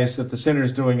realize that the sinner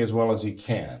is doing as well as he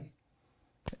can.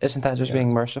 Isn't that just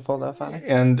being merciful, though, Father?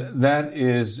 And that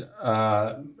is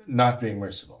not being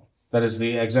merciful. That is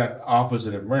the exact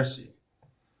opposite of mercy.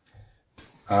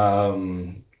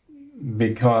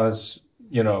 Because,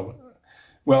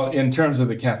 well, in terms of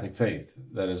the Catholic faith,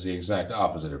 that is the exact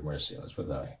opposite of mercy. Let's put it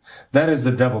that way. That is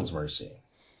the devil's mercy.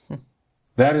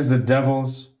 That is the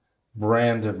devil's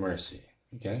brand of mercy.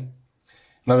 Okay?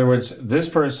 In other words, this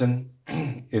person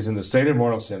is in the state of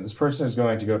mortal sin. This person is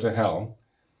going to go to hell.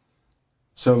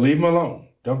 So leave him alone.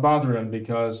 Don't bother him,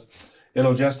 because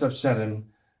it'll just upset him.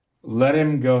 Let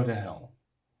him go to hell.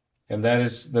 And that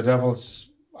is the devil's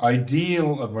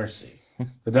ideal of mercy.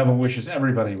 The devil wishes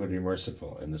everybody would be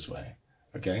merciful in this way.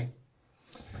 Okay?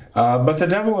 But the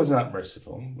devil is not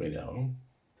merciful, we know.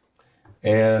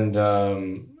 And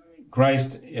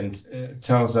Christ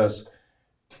tells us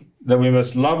that we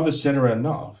must love the sinner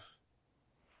enough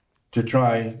to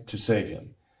try to save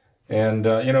him. And,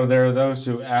 there are those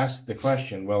who ask the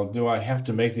question, well, do I have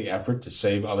to make the effort to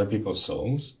save other people's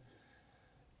souls?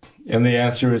 And the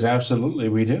answer is absolutely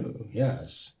we do,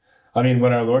 yes. I mean,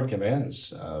 when our Lord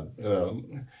commands,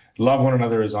 love one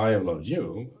another as I have loved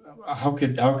you, how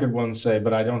could one say,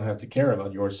 but I don't have to care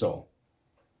about your soul?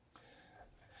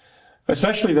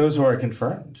 Especially those who are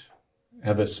confirmed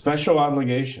have a special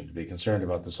obligation to be concerned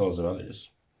about the souls of others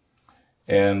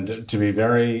and to be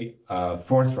very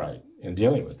forthright in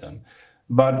dealing with them,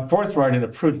 but forthright in a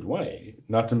prudent way,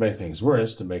 not to make things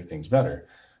worse, to make things better.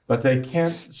 But they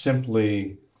can't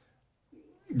simply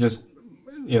just,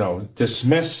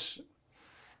 dismiss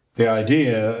the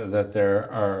idea that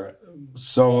there are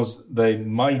souls they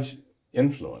might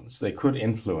influence, they could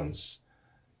influence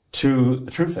to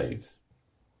the true faith,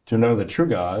 to know the true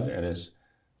God and his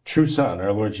true Son,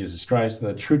 our Lord Jesus Christ, and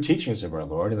the true teachings of our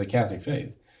Lord in the Catholic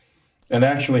faith, and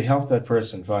actually help that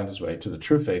person find his way to the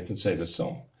true faith and save his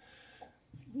soul.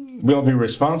 We'll be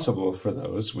responsible for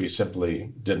those we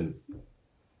simply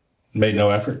made no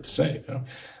effort to save. I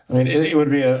mean, it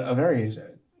would be a very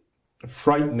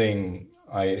frightening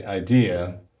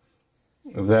idea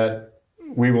that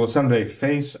we will someday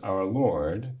face our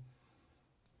Lord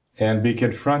and be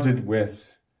confronted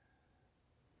with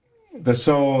the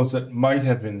souls that might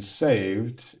have been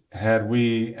saved had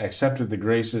we accepted the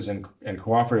graces and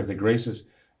cooperated with the graces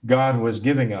God was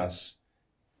giving us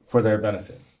for their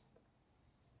benefit.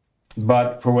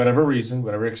 But for whatever reason,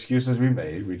 whatever excuses we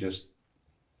made, we just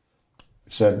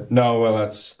said, no, well,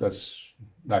 that's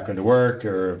not going to work,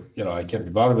 or, I can't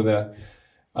be bothered with that.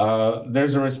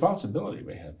 There's a responsibility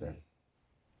we have there.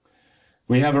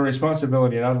 We have a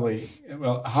responsibility not only,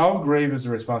 well, how grave is the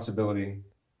responsibility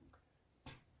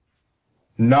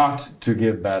not to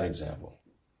give bad example?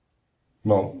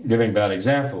 Well, giving bad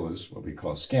example is what we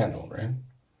call scandal, right?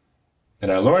 And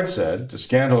our Lord said to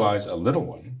scandalize a little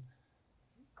one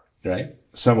right?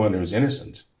 Someone who's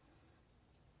innocent,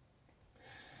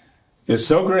 is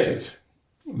so grave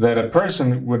that a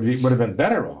person would have been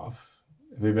better off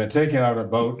if he'd been taken out of a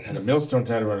boat and a millstone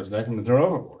tied around his neck and been thrown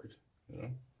overboard.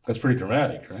 That's pretty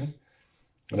dramatic, right?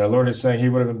 And our Lord is saying he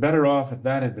would have been better off if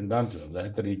that had been done to him,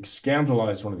 that he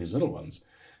scandalized one of these little ones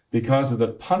because of the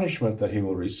punishment that he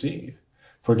will receive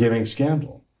for giving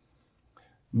scandal.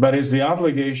 But is the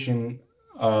obligation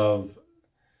of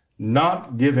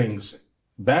not giving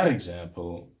bad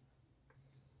example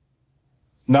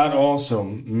not also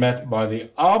met by the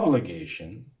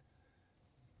obligation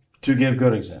to give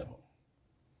good example?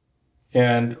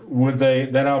 And would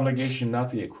that obligation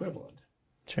not be equivalent?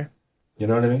 Sure. You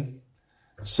know what I mean?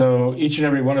 So each and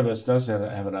every one of us does have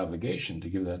an obligation to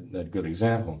give that good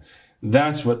example.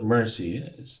 That's what mercy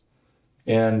is.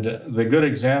 And the good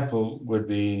example would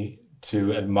be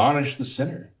to admonish the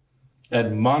sinner.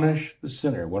 Admonish the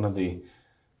sinner, one of the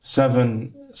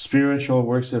 7 spiritual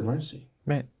works of mercy.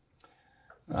 Right.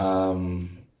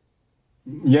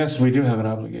 Yes, we do have an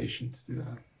obligation to do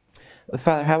that.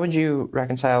 Father, how would you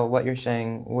reconcile what you're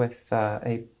saying with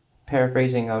a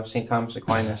paraphrasing of St. Thomas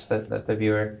Aquinas that the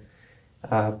viewer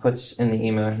puts in the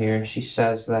email here? She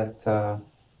says that,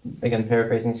 again,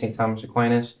 paraphrasing St. Thomas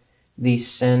Aquinas, the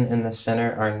sin and the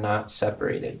sinner are not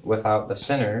separated. Without the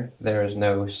sinner, there is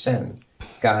no sin.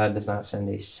 God does not send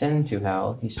a sin to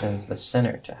hell, he sends the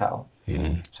sinner to hell.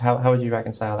 Mm-hmm. So how would you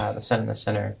reconcile that? The sin and the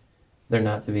sinner, they're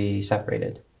not to be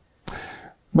separated.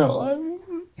 Well,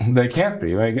 they can't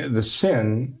be. Like the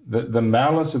sin, the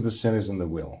malice of the sin is in the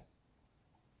will.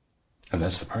 And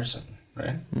that's the person,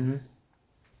 right? Mm-hmm.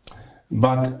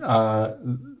 But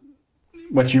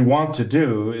what you want to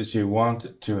do is you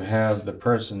want to have the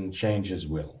person change his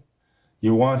will.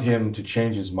 You want him to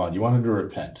change his mind. You want him to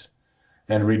repent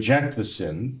and reject the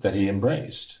sin that he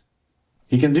embraced.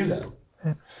 He can do that.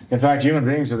 In fact, human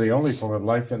beings are the only form of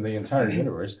life in the entire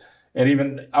universe, and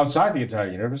even outside the entire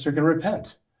universe, who can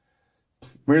repent.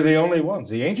 We're the only ones.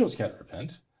 The angels can't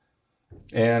repent.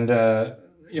 And,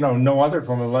 no other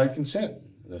form of life can sin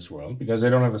in this world because they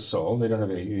don't have a soul. They don't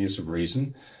have any use of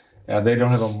reason. They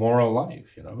don't have a moral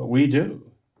life, but we do.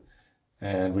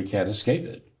 And we can't escape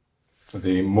it.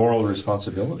 The moral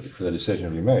responsibility for the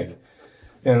decision we make.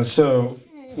 And so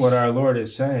what our Lord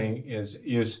is saying is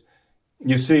you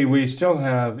see, we still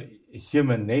have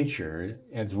human nature.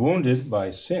 It's wounded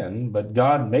by sin, but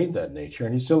God made that nature,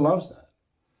 and he still loves that.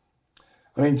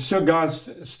 I mean, God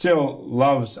still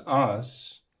loves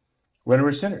us when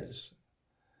we're sinners.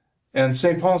 And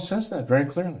St. Paul says that very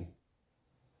clearly.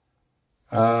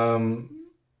 And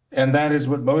that is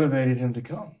what motivated him to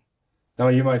come. Now,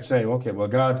 you might say, okay, well,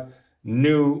 God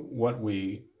knew what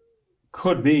we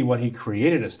could be, what he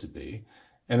created us to be,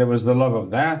 and it was the love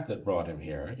of that brought him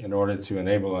here in order to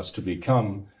enable us to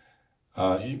become,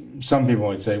 some people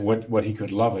might say, what he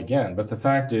could love again. But the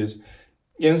fact is,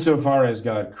 insofar as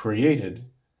God created,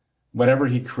 whatever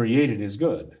he created is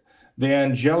good. The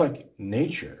angelic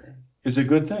nature is a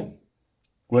good thing,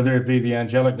 whether it be the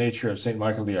angelic nature of St.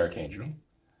 Michael the Archangel,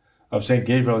 of St.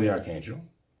 Gabriel the Archangel,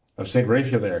 of St.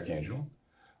 Raphael the Archangel,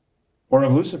 or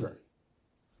of Lucifer.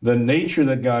 The nature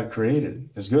that God created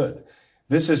is good.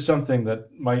 This is something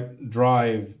that might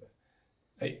drive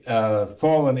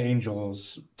fallen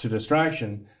angels to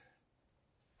distraction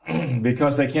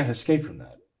because they can't escape from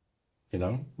that.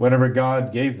 Whatever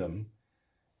God gave them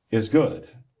is good.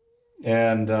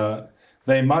 And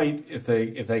they might, if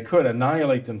they could,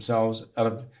 annihilate themselves out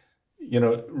of,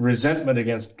 resentment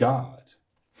against God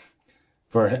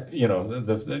for,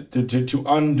 to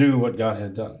undo what God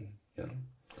had done.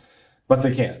 But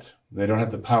they can't. They don't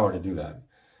have the power to do that.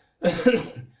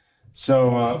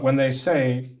 So when they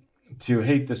say to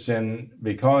hate the sin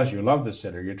because you love the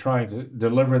sinner, you're trying to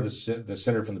deliver the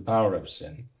sinner from the power of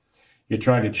sin. You're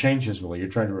trying to change his will. You're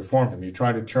trying to reform him. You're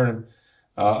trying to turn him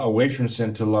away from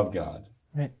sin to love God.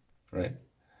 Right.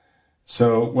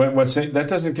 So that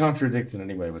doesn't contradict in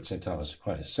any way what St. Thomas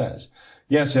Aquinas says.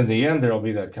 Yes, in the end, there will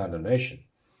be that condemnation.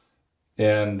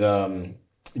 And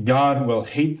God will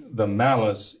hate the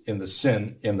malice in the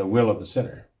sin in the will of the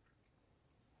sinner.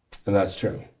 And that's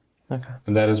true. Okay.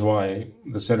 And that is why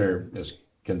the sinner is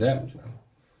condemned.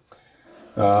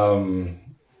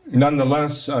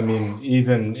 Nonetheless, I mean,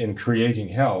 even in creating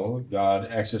hell, God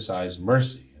exercised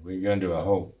mercy. We're going to do a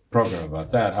whole program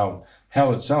about that, how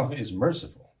hell itself is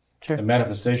merciful. Sure. A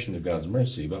manifestation of God's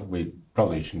mercy, but we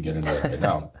probably shouldn't get into that right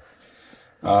now.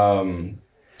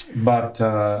 But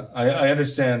I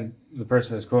understand the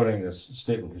person is quoting this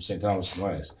statement from St. Thomas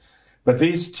Aquinas. But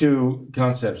these two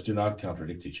concepts do not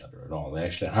contradict each other at all. They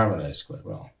actually harmonize quite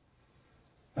well.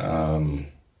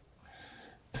 One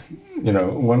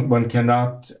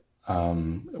cannot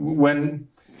When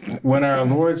our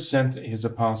Lord sent his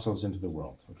apostles into the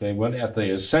world, okay, when at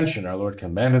the ascension our Lord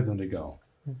commanded them to go,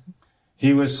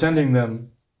 he was sending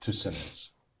them to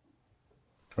sinners,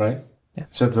 right? Yeah.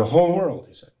 So to the whole world,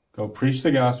 he said, go preach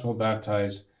the gospel,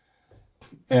 baptize.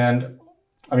 And,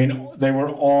 I mean, they were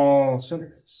all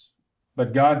sinners.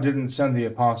 But God didn't send the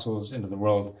apostles into the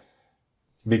world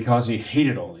because he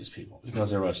hated all these people,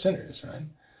 because they were sinners, right?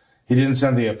 He didn't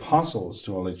send the apostles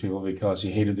to all these people because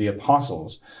he hated the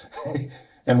apostles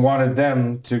and wanted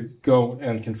them to go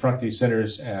and confront these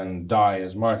sinners and die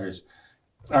as martyrs.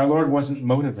 Our Lord wasn't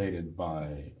motivated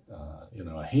by,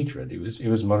 a hatred. He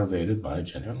was motivated by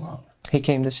genuine love. He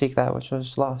came to seek that which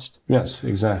was lost. Yes,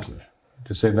 exactly.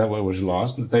 To save that which was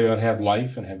lost, that they would have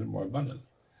life and have it more abundantly.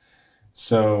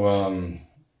 So,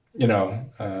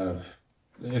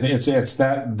 it's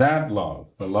that love,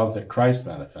 the love that Christ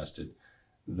manifested,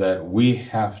 that we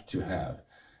have to have.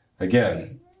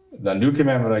 Again, the new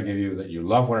commandment I give you, that you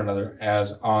love one another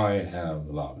as I have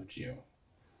loved you.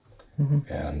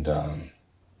 And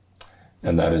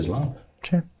that is love.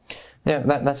 Sure. Yeah,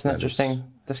 that's an interesting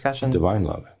discussion. Divine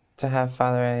love. To have,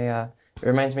 Father. It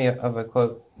reminds me of a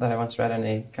quote that I once read in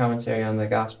a commentary on the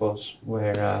Gospels,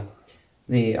 where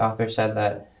the author said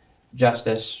that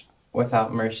justice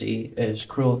without mercy is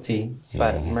cruelty,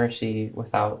 but mercy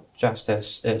without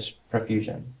justice is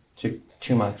profusion.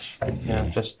 Too much,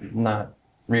 just not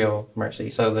real mercy.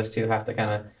 So those two have to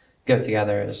kind of go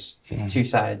together as two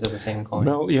sides of the same coin.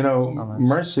 Well, almost.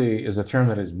 Mercy is a term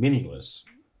that is meaningless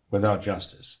without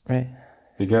justice. Right.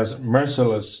 Because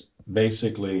mercy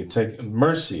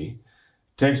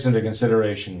takes into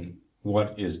consideration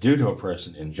what is due to a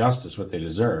person in justice, what they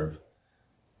deserve,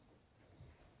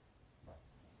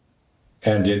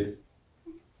 and it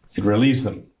relieves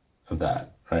them of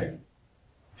that, right?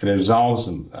 It absolves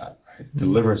them of that, right?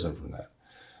 Delivers them from that.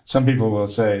 Some people will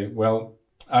say, well,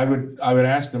 I would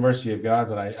ask the mercy of God,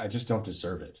 but I just don't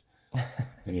deserve it.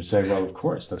 And you say, well, of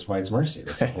course, that's why it's mercy.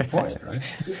 That's the whole point, right?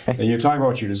 And you talk about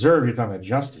what you deserve, you're talking about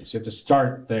justice. You have to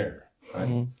start there,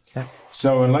 right? Yeah.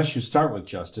 So unless you start with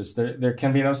justice, there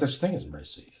can be no such thing as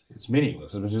mercy. It's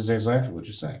meaningless, which is exactly what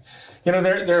you're saying.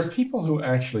 There are people who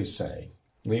actually say,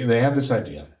 they have this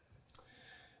idea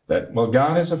that, well,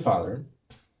 God is a father,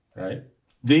 right?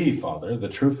 The Father, the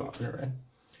true Father, right?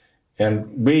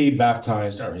 And we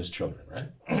baptized are his children, right?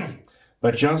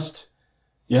 But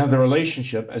you have the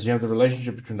relationship as you have the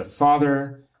relationship between a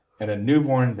father and a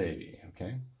newborn baby,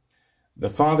 okay? The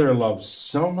father loves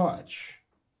so much,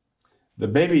 the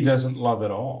baby doesn't love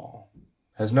at all,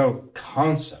 has no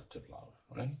concept of love,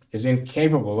 right? Is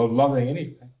incapable of loving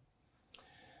anything.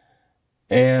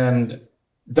 And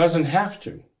doesn't have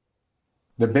to.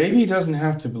 The baby doesn't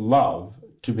have to love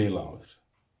to be loved.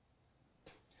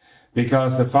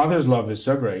 Because the father's love is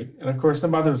so great, and of course the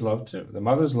mother's love too. The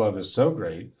mother's love is so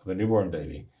great of a newborn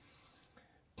baby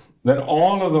that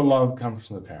all of the love comes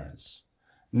from the parents.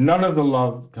 None of the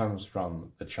love comes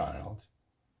from the child.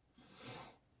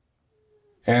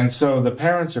 And so the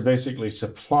parents are basically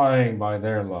supplying by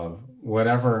their love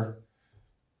whatever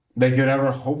they could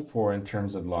ever hope for in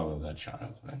terms of love of that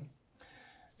child. Right?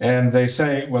 And they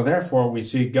say, well, therefore we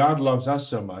see God loves us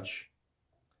so much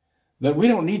that we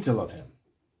don't need to love him.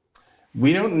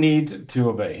 We don't need to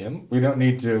obey him. We don't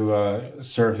need to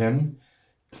serve him.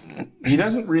 He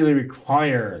doesn't really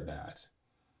require that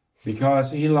because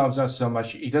he loves us so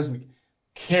much. He doesn't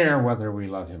care whether we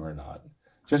love him or not.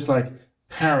 Just like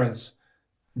parents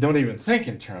don't even think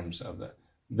in terms of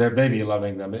their baby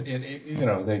loving them.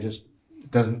 They just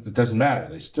it doesn't matter.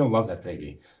 They still love that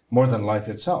baby more than life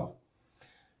itself.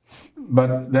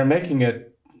 But they're making a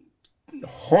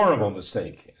horrible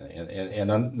mistake,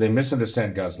 and they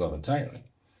misunderstand God's love entirely.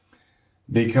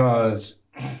 Because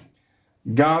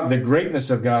the greatness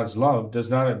of God's love does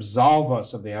not absolve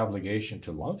us of the obligation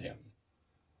to love him.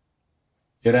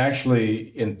 It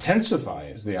actually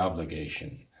intensifies the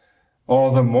obligation.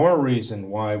 All the more reason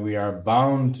why we are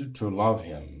bound to love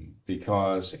him,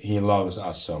 because he loves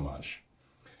us so much.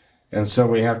 And so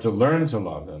we have to learn to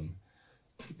love him.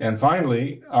 And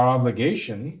finally, our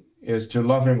obligation is to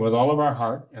love him with all of our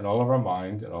heart and all of our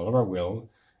mind and all of our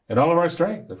will and all of our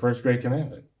strength, the first great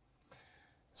commandment.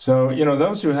 So,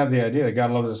 those who have the idea that God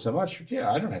loves us so much,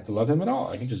 I don't have to love him at all.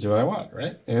 I can just do what I want,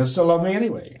 right? And he'll still love me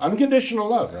anyway. Unconditional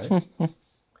love, right?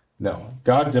 No,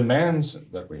 God demands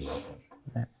that we love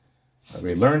him. That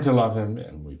we learn to love him,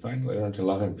 and we finally learn to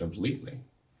love him completely.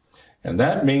 And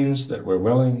that means that we're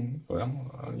willing,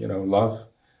 love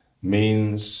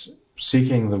means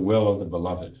seeking the will of the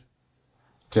beloved,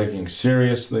 taking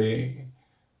seriously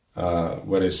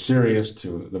what is serious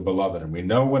to the beloved. And we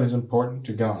know what is important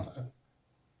to God.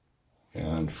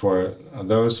 And for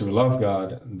those who love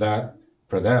God, that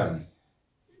for them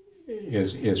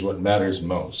is what matters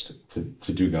most, to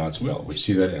do God's will. We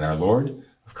see that in our Lord,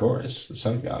 of course, the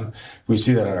Son of God. We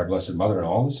see that in our Blessed Mother and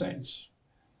all the saints.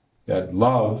 That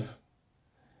love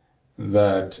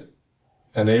that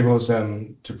enables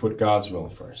them to put God's will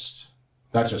first.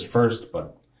 Not just first,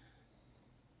 but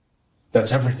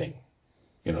that's everything.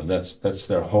 That's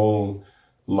their whole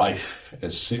life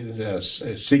is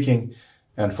seeking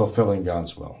and fulfilling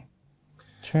God's will.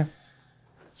 Sure.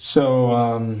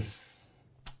 So,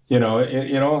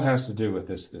 it all has to do with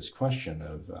this question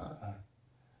of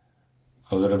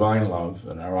the divine love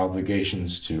and our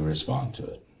obligations to respond to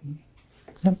it.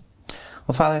 Yep.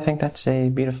 Well, Father, I think that's a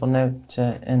beautiful note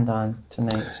to end on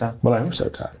tonight. So. Well, I hope so,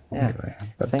 Tom. Yeah. Anyway,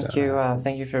 but, thank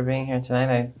you for being here tonight.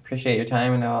 I appreciate your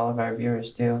time, and all of our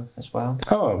viewers do as well.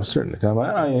 Oh, certainly, Tom.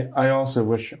 I also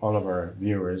wish all of our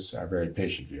viewers, our very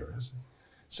patient viewers,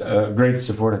 great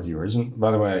supportive viewers. And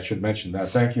by the way, I should mention that.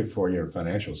 Thank you for your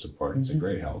financial support. It's a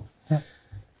great help. Yeah.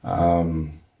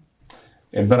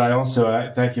 But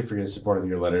I thank you for your support of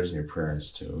your letters and your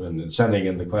prayers too, and sending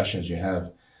in the questions you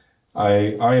have.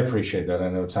 I appreciate that. I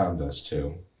know Tom does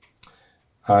too.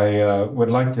 I would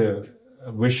like to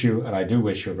wish you, and I do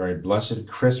wish you, a very blessed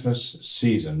Christmas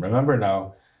season. Remember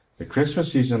now, the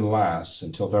Christmas season lasts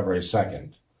until February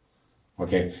 2nd.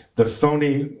 Okay, the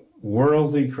phony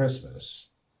worldly Christmas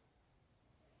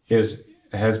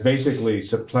has basically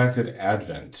supplanted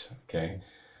Advent. Okay,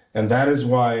 and that is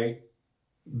why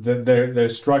they're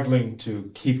struggling to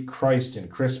keep Christ in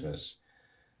Christmas,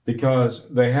 because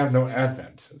they have no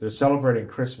Advent. They're celebrating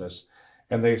Christmas,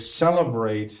 and they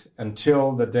celebrate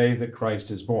until the day that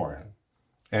Christ is born.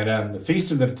 And on the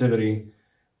Feast of the Nativity,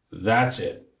 that's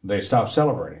it. They stop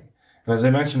celebrating. And as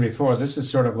I mentioned before, this is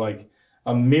sort of like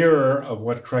a mirror of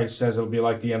what Christ says it'll be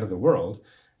like the end of the world,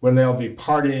 when they'll be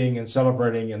partying and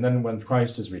celebrating, and then when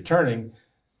Christ is returning,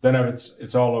 then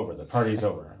it's all over. The party's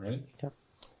over, right? Yep.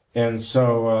 And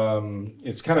so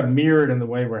it's kind of mirrored in the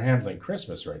way we're handling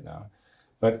Christmas right now.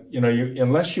 But,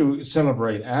 unless you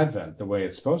celebrate Advent the way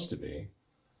it's supposed to be,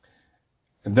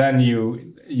 then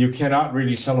you cannot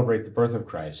really celebrate the birth of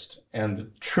Christ and the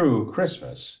true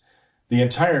Christmas. The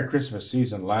entire Christmas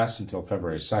season lasts until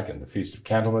February 2nd, the Feast of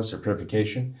Candlemas or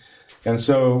Purification. And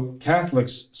so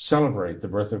Catholics celebrate the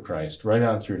birth of Christ right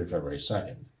on through to February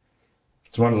 2nd.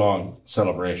 It's one long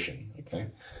celebration, okay?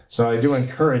 So I do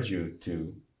encourage you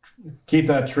to keep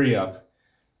that tree up,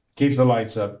 keep the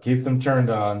lights up, keep them turned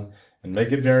on, and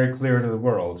make it very clear to the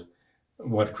world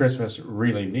what Christmas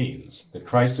really means. That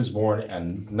Christ is born,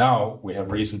 and now we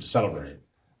have reason to celebrate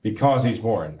because he's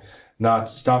born, not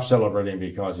stop celebrating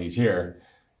because he's here,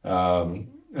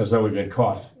 as though we've been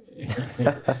caught.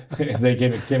 They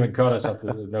came and caught us up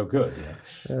to no good.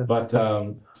 Yeah.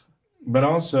 But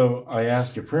also, I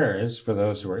ask your prayers for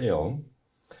those who are ill.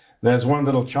 There's one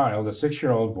little child, a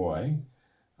 6-year-old boy,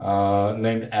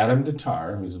 named Adam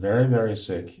Datar, who's very, very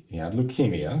sick. He had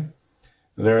leukemia.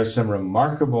 There are some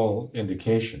remarkable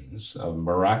indications of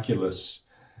miraculous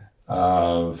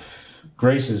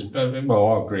graces. Well,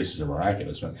 all graces are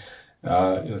miraculous, but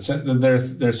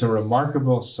there's some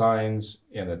remarkable signs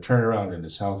in a turnaround in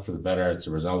his health for the better. It's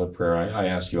a result of prayer. I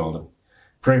ask you all to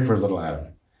pray for little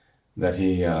Adam, that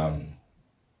he.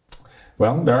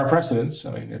 Well, there are precedents.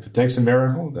 I mean, if it takes a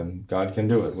miracle, then God can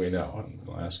do it. We know. And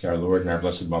we'll ask our Lord and our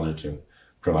Blessed Mother to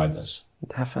provide this.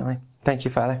 Definitely. Thank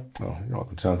you, Father. Oh, you're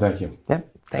welcome, son. Thank you. Yep.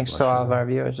 Thanks to all of our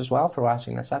viewers as well for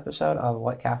watching this episode of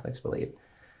What Catholics Believe.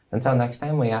 Until next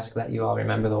time, we ask that you all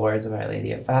remember the words of Our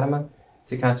Lady of Fatima,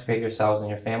 to consecrate yourselves and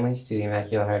your families to the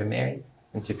Immaculate Heart of Mary,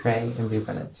 and to pray and do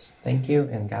penance. Thank you,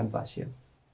 and God bless you.